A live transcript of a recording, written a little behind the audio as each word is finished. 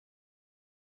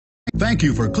Thank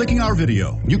you for clicking our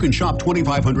video. You can shop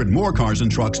 2,500 more cars and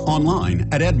trucks online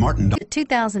at edmartin.com. The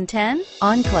 2010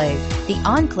 Enclave. The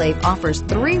Enclave offers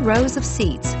 3 rows of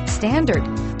seats, standard,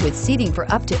 with seating for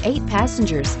up to 8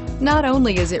 passengers. Not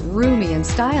only is it roomy and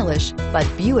stylish, but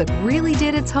Buick really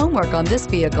did its homework on this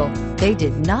vehicle. They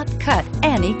did not cut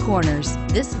any corners.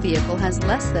 This vehicle has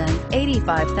less than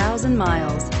 85,000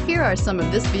 miles. Here are some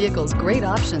of this vehicle's great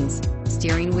options: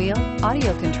 steering wheel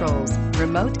audio controls,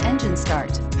 remote engine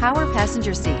start, power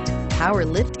passenger seat, power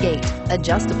lift gate,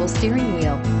 adjustable steering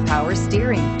wheel, power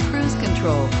steering, cruise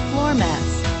control, floor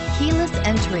mats, keyless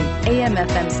entry,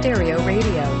 AM/FM stereo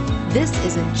radio. This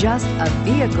isn't just a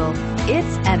vehicle,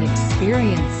 it's an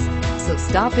experience. So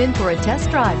stop in for a test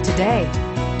drive today.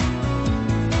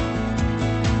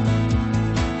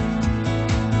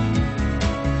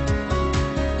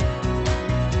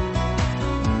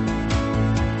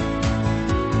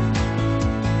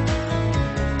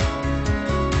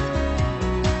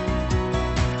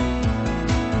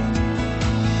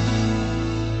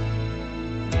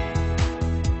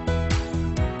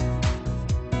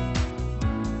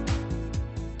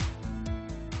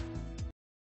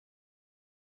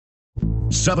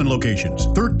 Seven locations,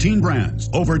 13 brands,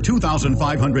 over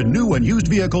 2,500 new and used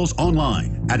vehicles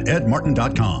online at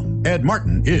edmartin.com. Ed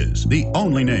Martin is the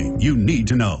only name you need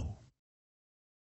to know.